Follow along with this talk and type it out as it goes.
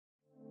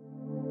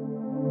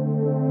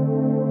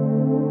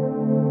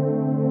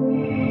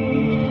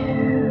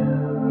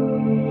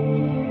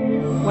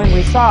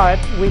saw it,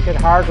 we could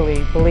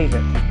hardly believe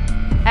it.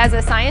 As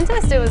a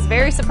scientist, it was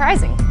very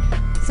surprising.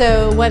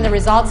 So when the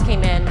results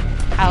came in,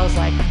 I was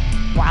like,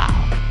 wow.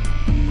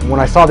 When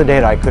I saw the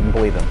data, I couldn't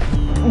believe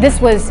them. This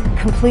was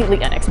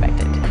completely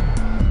unexpected.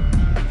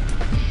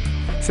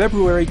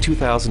 February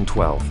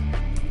 2012.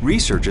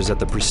 Researchers at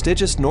the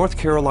prestigious North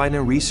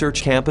Carolina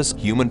Research Campus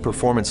Human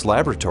Performance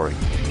Laboratory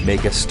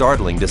make a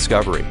startling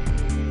discovery.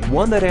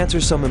 One that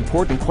answers some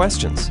important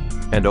questions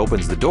and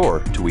opens the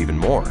door to even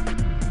more.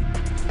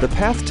 The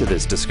path to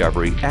this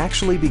discovery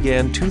actually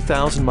began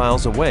 2,000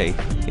 miles away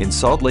in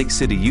Salt Lake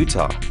City,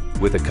 Utah,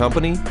 with a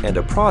company and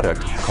a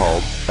product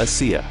called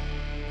ASEA.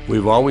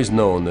 We've always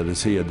known that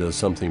ASEA does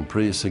something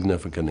pretty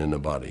significant in the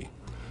body,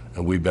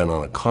 and we've been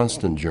on a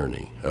constant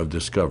journey of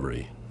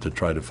discovery to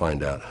try to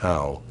find out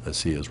how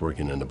ASEA is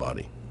working in the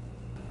body.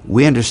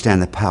 We understand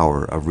the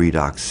power of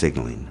redox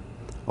signaling.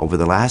 Over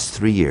the last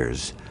 3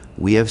 years,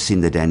 we have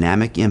seen the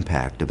dynamic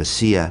impact of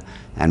ASEA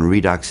and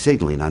redox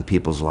signaling on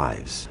people's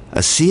lives.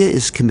 ASEA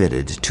is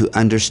committed to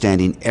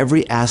understanding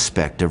every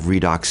aspect of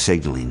redox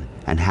signaling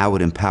and how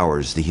it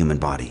empowers the human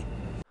body.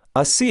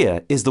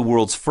 ASEA is the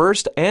world's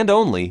first and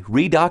only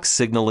redox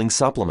signaling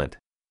supplement.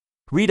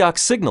 Redox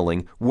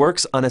signaling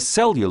works on a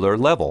cellular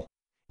level,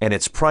 and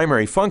its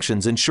primary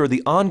functions ensure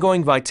the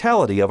ongoing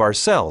vitality of our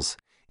cells,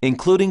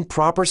 including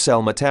proper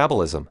cell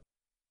metabolism.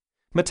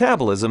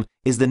 Metabolism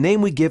is the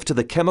name we give to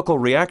the chemical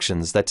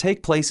reactions that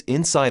take place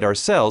inside our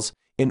cells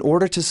in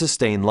order to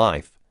sustain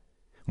life.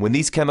 When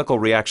these chemical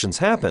reactions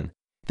happen,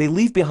 they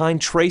leave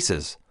behind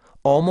traces,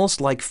 almost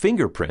like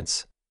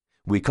fingerprints.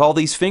 We call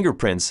these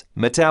fingerprints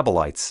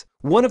metabolites.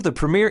 One of the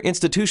premier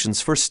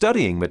institutions for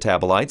studying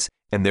metabolites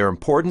and their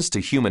importance to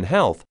human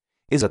health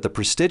is at the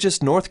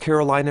prestigious North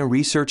Carolina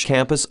Research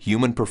Campus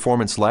Human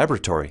Performance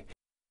Laboratory.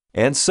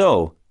 And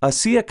so,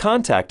 ASEA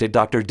contacted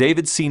Dr.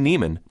 David C.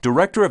 Nieman,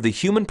 director of the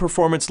Human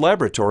Performance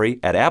Laboratory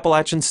at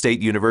Appalachian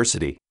State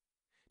University.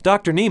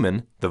 Dr.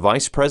 Nieman, the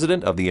vice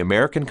president of the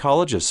American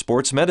College of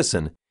Sports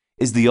Medicine,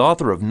 is the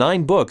author of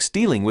 9 books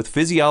dealing with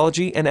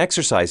physiology and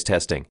exercise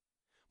testing,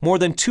 more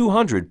than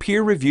 200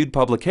 peer-reviewed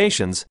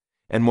publications,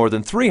 and more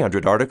than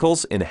 300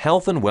 articles in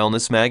health and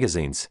wellness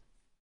magazines.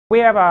 We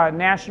have a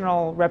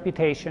national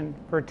reputation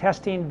for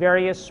testing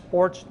various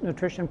sports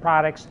nutrition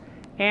products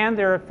and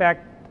their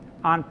effect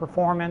on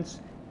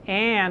performance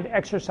and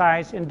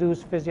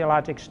exercise-induced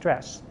physiologic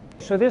stress.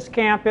 So this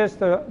campus,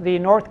 the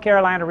North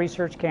Carolina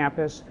Research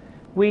Campus,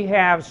 we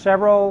have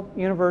several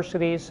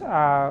universities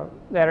that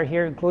are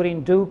here,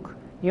 including Duke,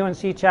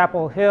 UNC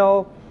Chapel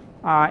Hill,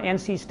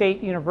 NC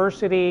State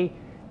University,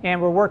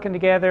 and we're working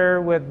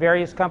together with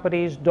various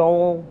companies,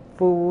 Dole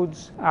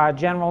Foods,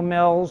 General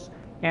Mills,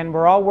 and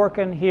we're all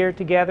working here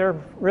together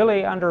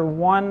really under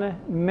one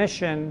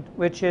mission,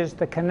 which is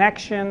the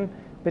connection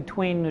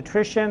between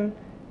nutrition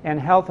and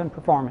health and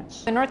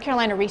performance. The North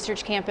Carolina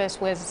Research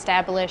Campus was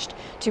established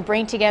to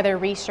bring together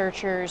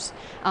researchers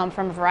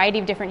from a variety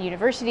of different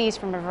universities,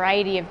 from a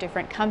variety of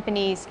different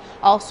companies,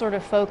 all sort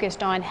of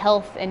focused on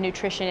health and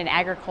nutrition and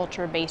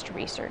agriculture-based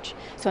research.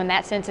 So in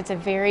that sense, it's a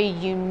very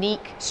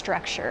unique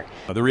structure.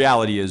 The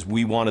reality is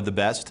we wanted the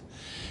best,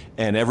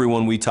 and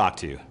everyone we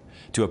talked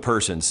to a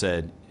person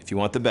said, if you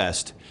want the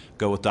best,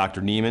 go with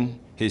Dr. Nieman,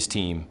 his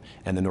team,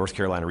 and the North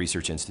Carolina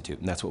Research Institute,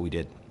 and that's what we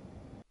did.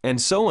 And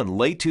so in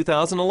late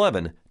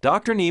 2011,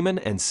 Dr.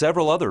 Nieman and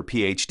several other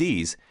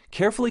Ph.D.s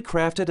carefully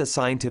crafted a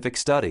scientific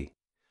study.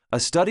 A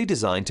study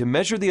designed to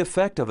measure the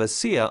effect of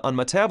ASEA on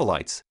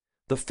metabolites,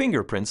 the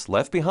fingerprints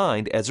left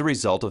behind as a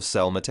result of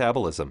cell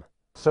metabolism.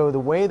 So the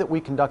way that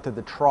we conducted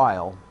the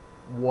trial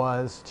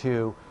was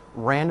to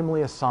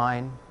randomly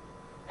assign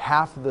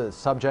half of the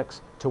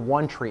subjects to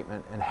one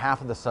treatment and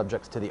half of the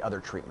subjects to the other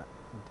treatment.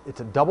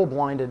 It's a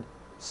double-blinded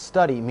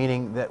study,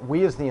 meaning that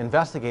we as the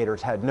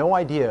investigators had no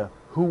idea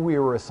who we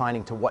were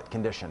assigning to what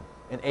condition,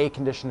 an A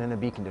condition and a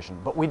B condition,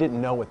 but we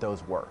didn't know what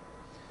those were.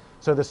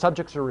 So the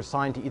subjects are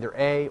assigned to either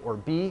A or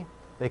B.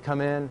 They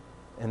come in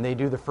and they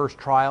do the first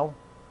trial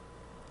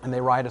and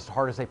they ride as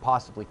hard as they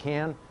possibly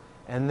can,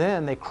 and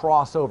then they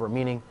cross over,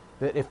 meaning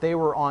that if they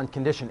were on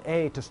condition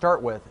A to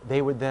start with,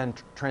 they would then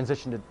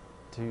transition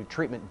to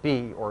treatment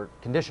B or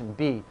condition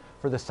B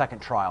for the second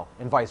trial,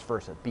 and vice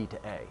versa, B to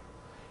A.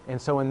 And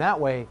so in that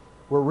way,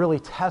 we're really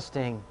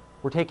testing,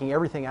 we're taking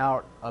everything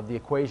out of the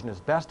equation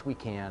as best we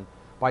can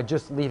by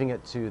just leaving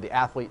it to the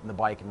athlete and the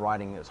bike and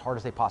riding as hard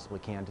as they possibly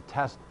can to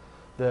test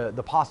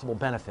the possible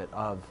benefit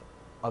of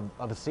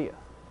ASEA.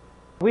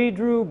 We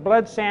drew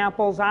blood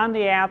samples on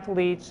the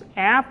athletes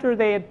after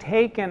they had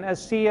taken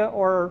ASEA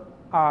or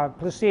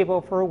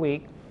placebo for a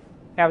week.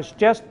 That was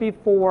just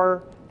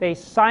before they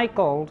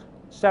cycled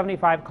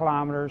 75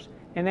 kilometers,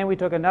 and then we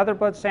took another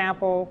blood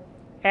sample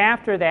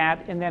after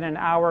that, and then an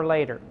hour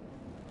later.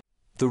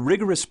 The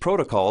rigorous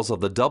protocols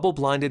of the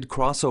double-blinded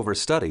crossover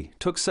study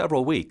took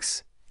several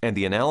weeks, and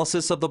the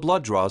analysis of the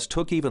blood draws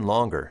took even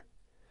longer.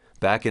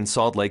 Back in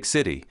Salt Lake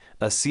City,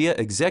 ASEA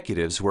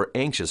executives were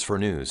anxious for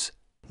news.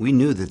 We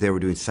knew that they were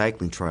doing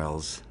cycling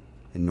trials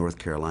in North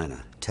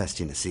Carolina,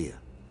 testing ASEA.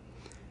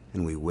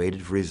 And we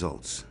waited for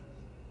results.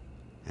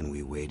 And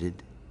we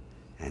waited,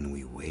 and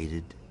we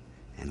waited,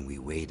 and we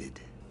waited.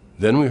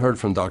 Then we heard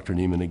from Dr.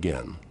 Nieman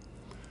again,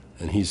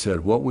 and he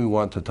said, what we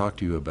want to talk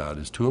to you about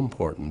is too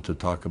important to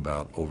talk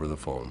about over the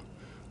phone.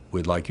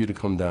 We'd like you to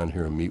come down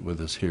here and meet with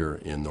us here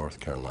in North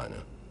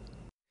Carolina.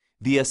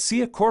 The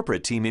ASEA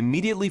corporate team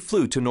immediately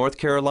flew to North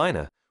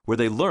Carolina, where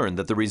they learned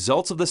that the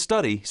results of the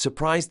study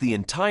surprised the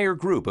entire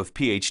group of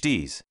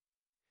Ph.D.s.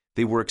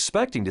 They were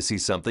expecting to see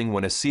something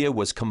when ASEA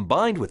was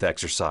combined with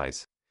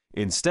exercise.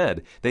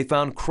 Instead, they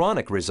found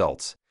chronic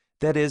results.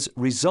 That is,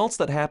 results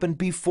that happen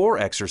before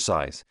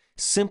exercise,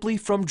 simply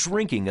from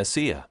drinking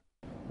ASEA.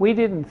 We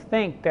didn't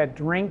think that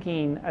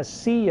drinking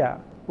ASEA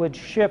would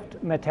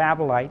shift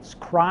metabolites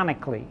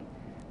chronically.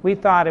 We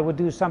thought it would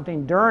do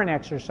something during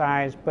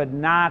exercise, but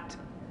not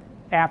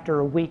after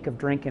a week of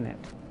drinking it.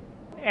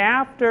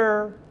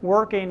 After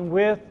working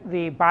with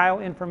the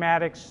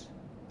bioinformatics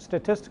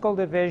statistical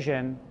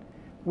division,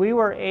 we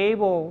were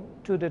able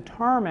to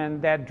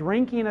determine that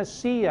drinking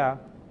ASEA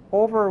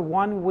over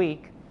 1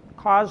 week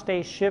caused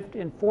a shift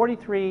in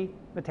 43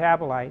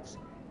 metabolites.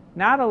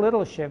 Not a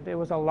little shift, it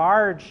was a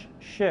large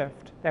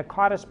shift that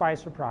caught us by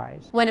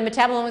surprise. When the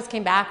metabolomics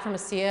came back from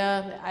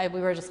ASEA,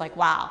 we were just like,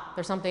 wow,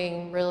 there's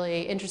something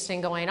really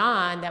interesting going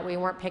on that we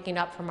weren't picking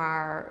up from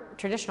our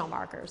traditional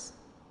markers.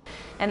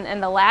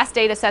 And the last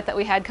data set that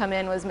we had come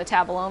in was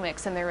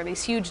metabolomics, and there were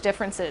these huge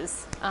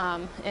differences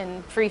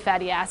in free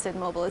fatty acid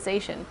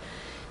mobilization.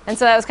 And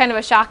so that was kind of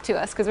a shock to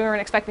us because we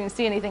weren't expecting to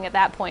see anything at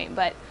that point,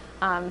 but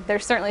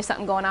there's certainly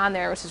something going on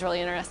there which is really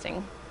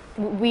interesting.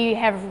 We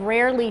have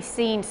rarely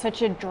seen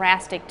such a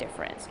drastic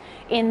difference.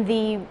 In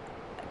the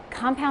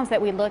compounds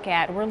that we look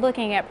at, we're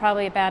looking at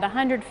probably about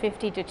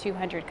 150 to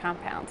 200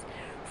 compounds.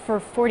 For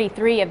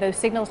 43 of those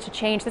signals to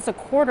change, that's a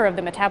quarter of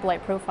the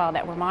metabolite profile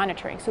that we're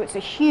monitoring. So it's a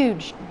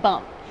huge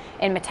bump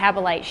in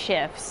metabolite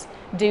shifts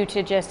due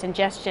to just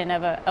ingestion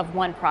of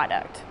one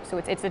product. So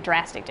it's a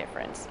drastic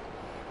difference.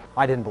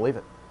 I didn't believe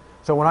it.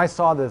 So when I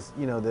saw this,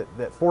 you know,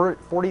 that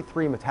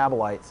 43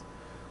 metabolites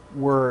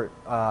were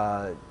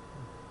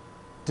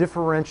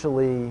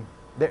differentially,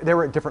 they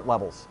were at different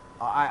levels.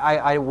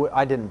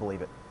 I didn't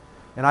believe it.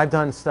 And I've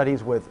done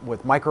studies with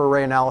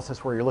microarray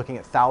analysis where you're looking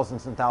at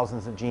thousands and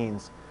thousands of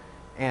genes,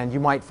 and you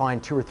might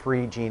find 2 or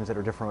 3 genes that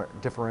are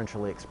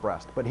differentially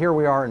expressed. But here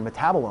we are in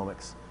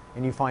metabolomics,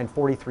 and you find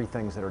 43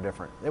 things that are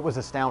different. It was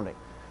astounding.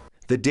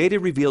 The data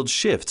revealed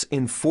shifts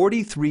in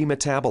 43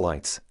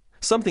 metabolites,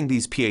 something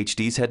these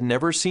Ph.D.s had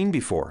never seen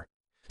before,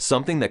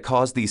 something that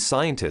caused these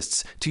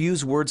scientists to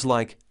use words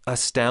like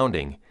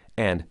astounding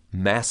and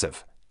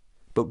massive.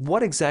 But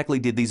what exactly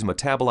did these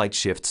metabolite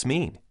shifts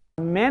mean?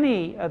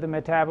 Many of the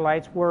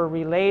metabolites were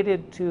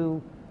related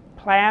to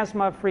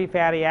plasma free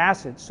fatty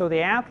acids. So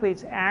the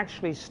athletes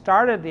actually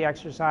started the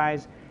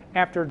exercise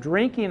after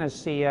drinking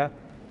ASEA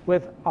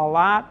with a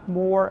lot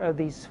more of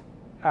these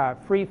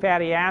free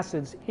fatty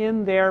acids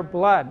in their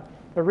blood.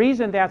 The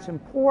reason that's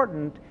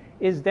important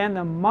is then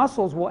the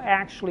muscles will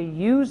actually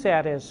use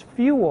that as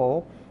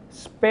fuel,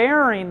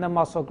 sparing the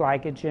muscle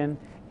glycogen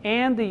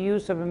and the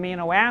use of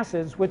amino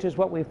acids, which is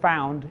what we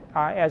found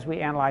as we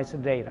analyzed the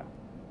data.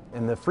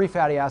 And the free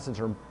fatty acids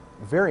are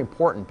very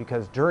important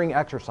because during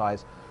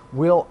exercise,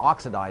 we'll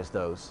oxidize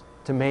those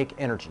to make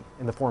energy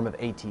in the form of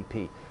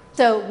ATP.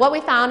 So what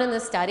we found in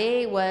the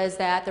study was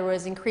that there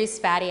was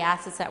increased fatty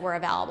acids that were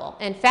available.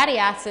 And fatty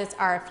acids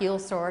are a fuel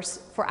source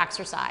for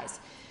exercise.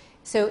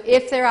 So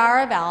if they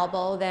are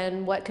available,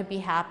 then what could be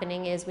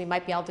happening is we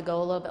might be able to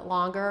go a little bit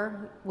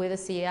longer with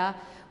ASEA.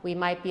 We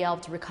might be able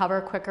to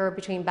recover quicker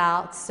between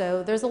bouts.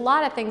 So there's a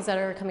lot of things that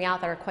are coming out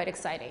that are quite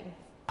exciting.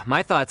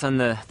 My thoughts on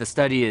the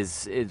study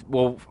is,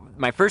 well,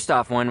 my first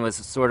off one was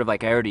sort of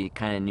like I already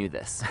kind of knew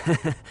this,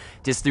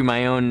 just through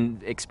my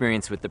own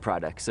experience with the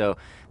product. So,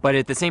 but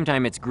at the same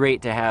time, it's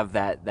great to have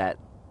that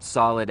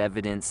solid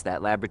evidence,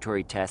 that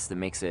laboratory test that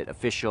makes it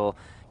official,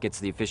 gets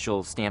the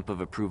official stamp of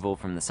approval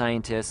from the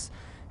scientists,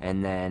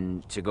 and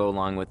then to go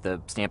along with the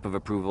stamp of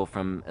approval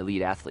from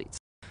elite athletes.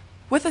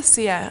 With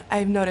ASEA,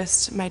 I've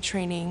noticed my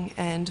training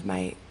and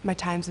my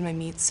times and my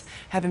meets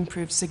have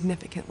improved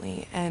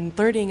significantly. And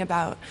learning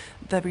about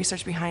the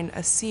research behind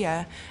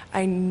ASEA,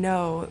 I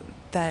know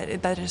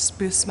that just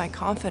boosts my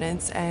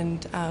confidence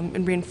and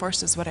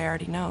reinforces what I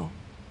already know.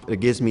 It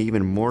gives me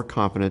even more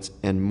confidence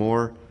and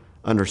more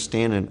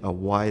understanding of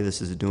why this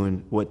is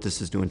doing, what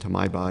this is doing to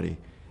my body.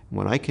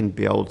 When I can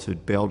be able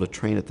to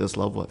train at this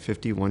level at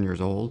 51 years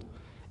old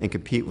and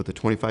compete with the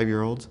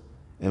 25-year-olds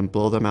and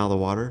blow them out of the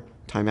water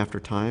time after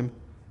time,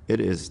 it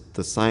is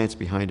the science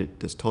behind it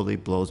just totally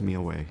blows me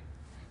away.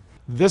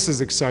 This is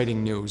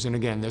exciting news, and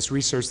again, this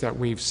research that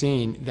we've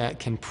seen that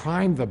can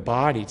prime the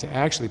body to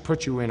actually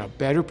put you in a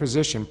better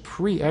position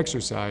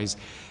pre-exercise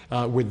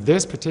with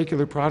this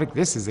particular product,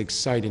 this is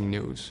exciting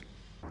news.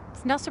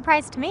 It's no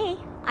surprise to me.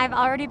 I've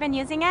already been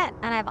using it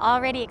and I've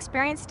already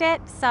experienced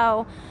it,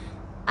 so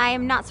I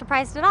am not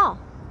surprised at all.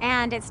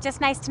 And it's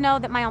just nice to know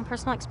that my own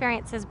personal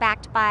experience is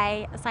backed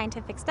by a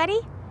scientific study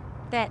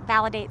that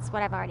validates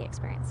what I've already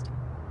experienced.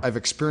 I've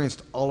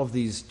experienced all of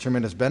these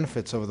tremendous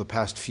benefits over the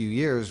past few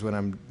years when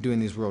I'm doing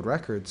these world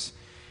records,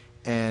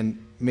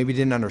 and maybe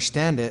didn't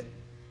understand it,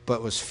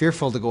 but was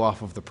fearful to go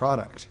off of the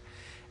product.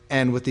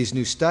 And with these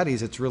new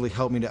studies, it's really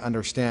helped me to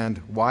understand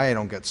why I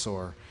don't get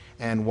sore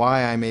and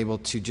why I'm able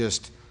to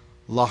just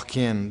lock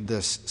in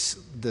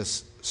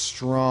this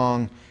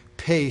strong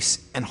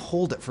pace and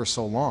hold it for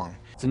so long.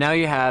 So now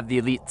you have the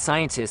elite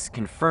scientists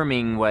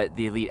confirming what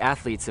the elite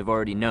athletes have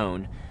already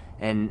known,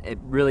 and it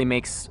really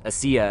makes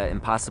ASEA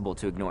impossible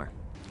to ignore.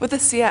 With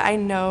ASEA, I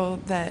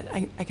know that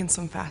I can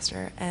swim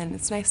faster, and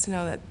it's nice to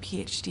know that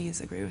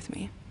Ph.Ds. agree with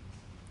me.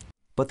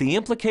 But the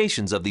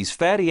implications of these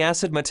fatty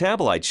acid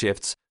metabolite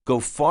shifts go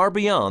far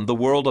beyond the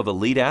world of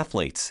elite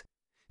athletes.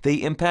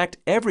 They impact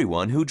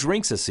everyone who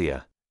drinks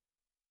ASEA.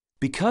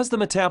 Because the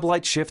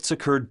metabolite shifts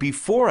occurred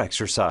before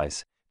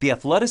exercise, the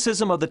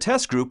athleticism of the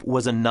test group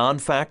was a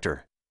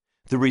non-factor.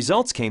 The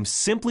results came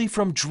simply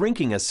from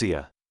drinking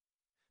ASEA.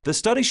 The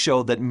study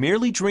showed that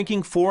merely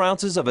drinking 4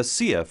 ounces of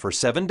ASEA for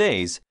 7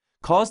 days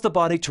caused the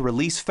body to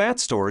release fat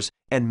stores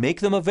and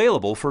make them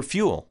available for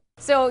fuel.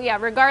 So yeah,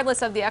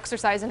 regardless of the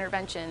exercise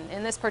intervention,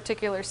 in this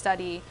particular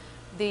study,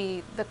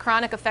 the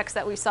chronic effects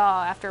that we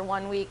saw after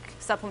 1 week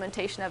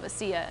supplementation of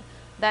ASEA,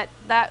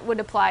 that would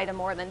apply to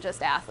more than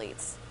just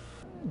athletes.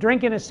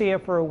 Drinking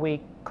ASEA for a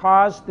week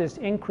caused this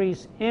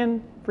increase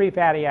in free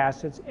fatty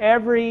acids.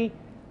 Every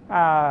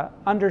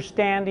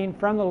understanding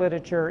from the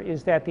literature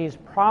is that these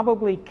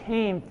probably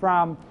came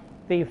from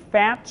the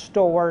fat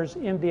stores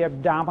in the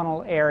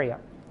abdominal area.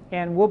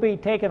 And we'll be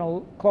taking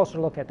a closer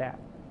look at that.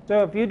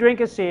 So if you drink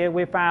ASEA,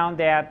 we found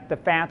that the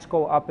fats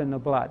go up in the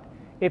blood.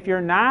 If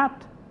you're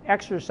not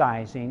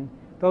exercising,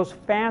 those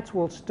fats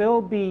will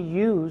still be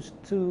used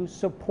to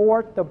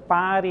support the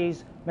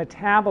body's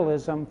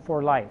metabolism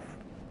for life.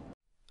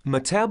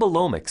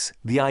 Metabolomics,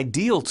 the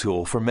ideal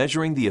tool for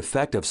measuring the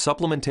effect of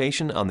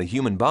supplementation on the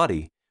human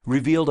body,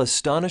 revealed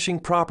astonishing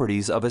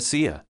properties of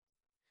ASEA.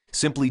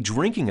 Simply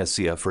drinking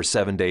ASEA for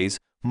 7 days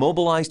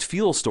mobilized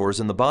fuel stores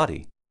in the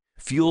body,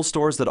 fuel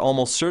stores that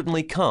almost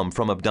certainly come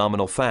from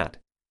abdominal fat.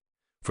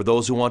 For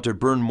those who want to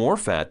burn more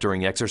fat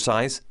during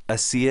exercise,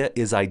 ASEA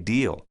is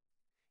ideal.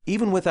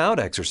 Even without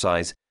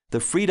exercise, the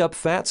freed up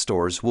fat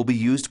stores will be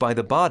used by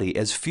the body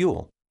as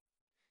fuel.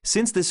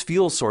 Since this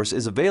fuel source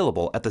is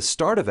available at the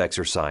start of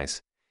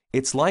exercise,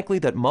 it's likely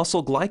that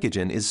muscle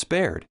glycogen is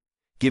spared,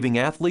 giving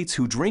athletes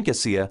who drink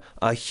ASEA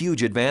a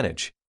huge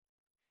advantage.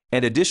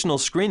 And additional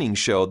screening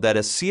showed that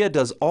ASEA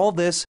does all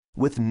this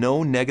with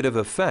no negative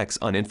effects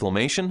on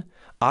inflammation,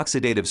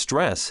 oxidative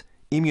stress,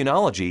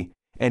 immunology,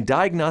 and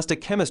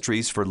diagnostic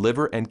chemistries for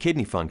liver and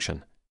kidney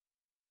function.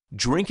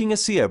 Drinking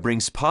ASEA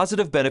brings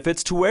positive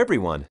benefits to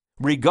everyone,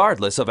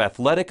 regardless of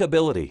athletic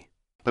ability.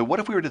 But what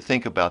if we were to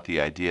think about the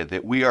idea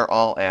that we are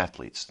all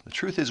athletes? The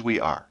truth is we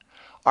are.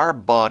 Our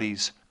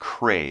bodies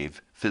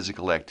crave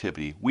physical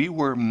activity. We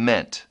were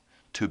meant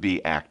to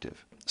be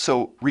active.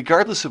 So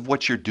regardless of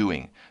what you're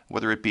doing,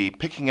 whether it be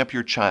picking up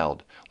your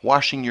child,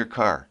 washing your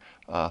car,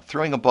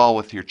 throwing a ball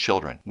with your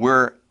children,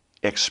 we're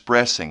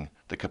expressing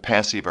the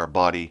capacity of our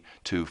body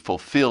to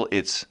fulfill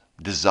its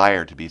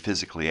desire to be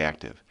physically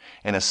active.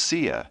 And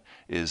ASEA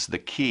is the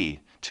key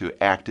to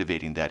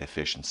activating that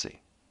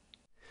efficiency.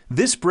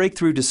 This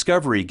breakthrough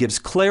discovery gives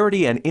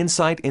clarity and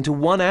insight into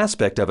one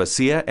aspect of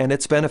ASEA and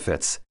its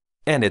benefits.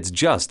 And it's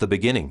just the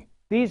beginning.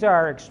 These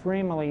are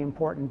extremely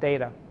important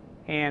data,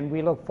 and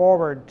we look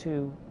forward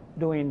to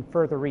doing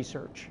further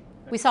research.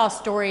 We saw a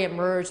story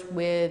emerge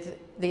with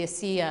the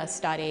ASEA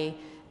study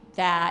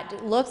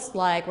that looks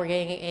like we're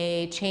getting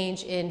a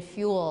change in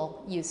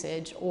fuel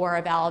usage or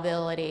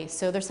availability.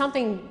 So there's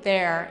something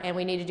there, and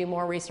we need to do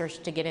more research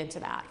to get into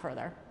that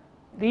further.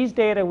 These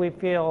data we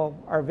feel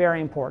are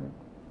very important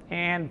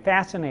and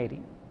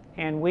fascinating,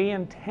 and we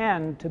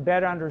intend to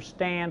better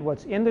understand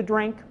what's in the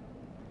drink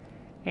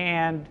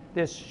and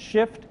this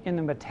shift in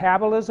the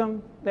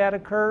metabolism that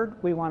occurred.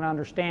 We want to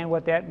understand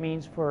what that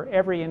means for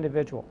every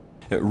individual.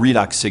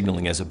 Redox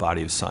signaling as a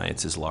body of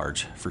science is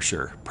large, for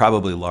sure.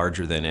 Probably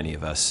larger than any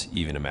of us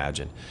even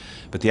imagine.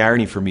 But the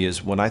irony for me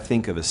is when I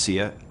think of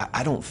ASEA,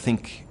 I don't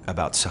think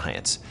about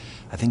science.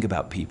 I think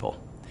about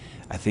people.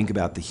 I think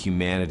about the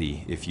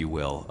humanity, if you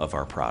will, of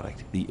our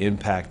product, the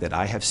impact that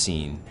I have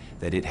seen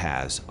that it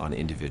has on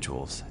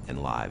individuals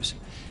and lives.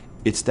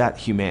 It's that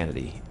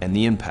humanity and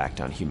the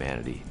impact on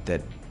humanity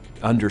that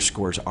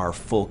underscores our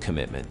full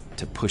commitment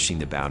to pushing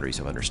the boundaries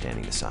of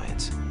understanding the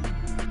science.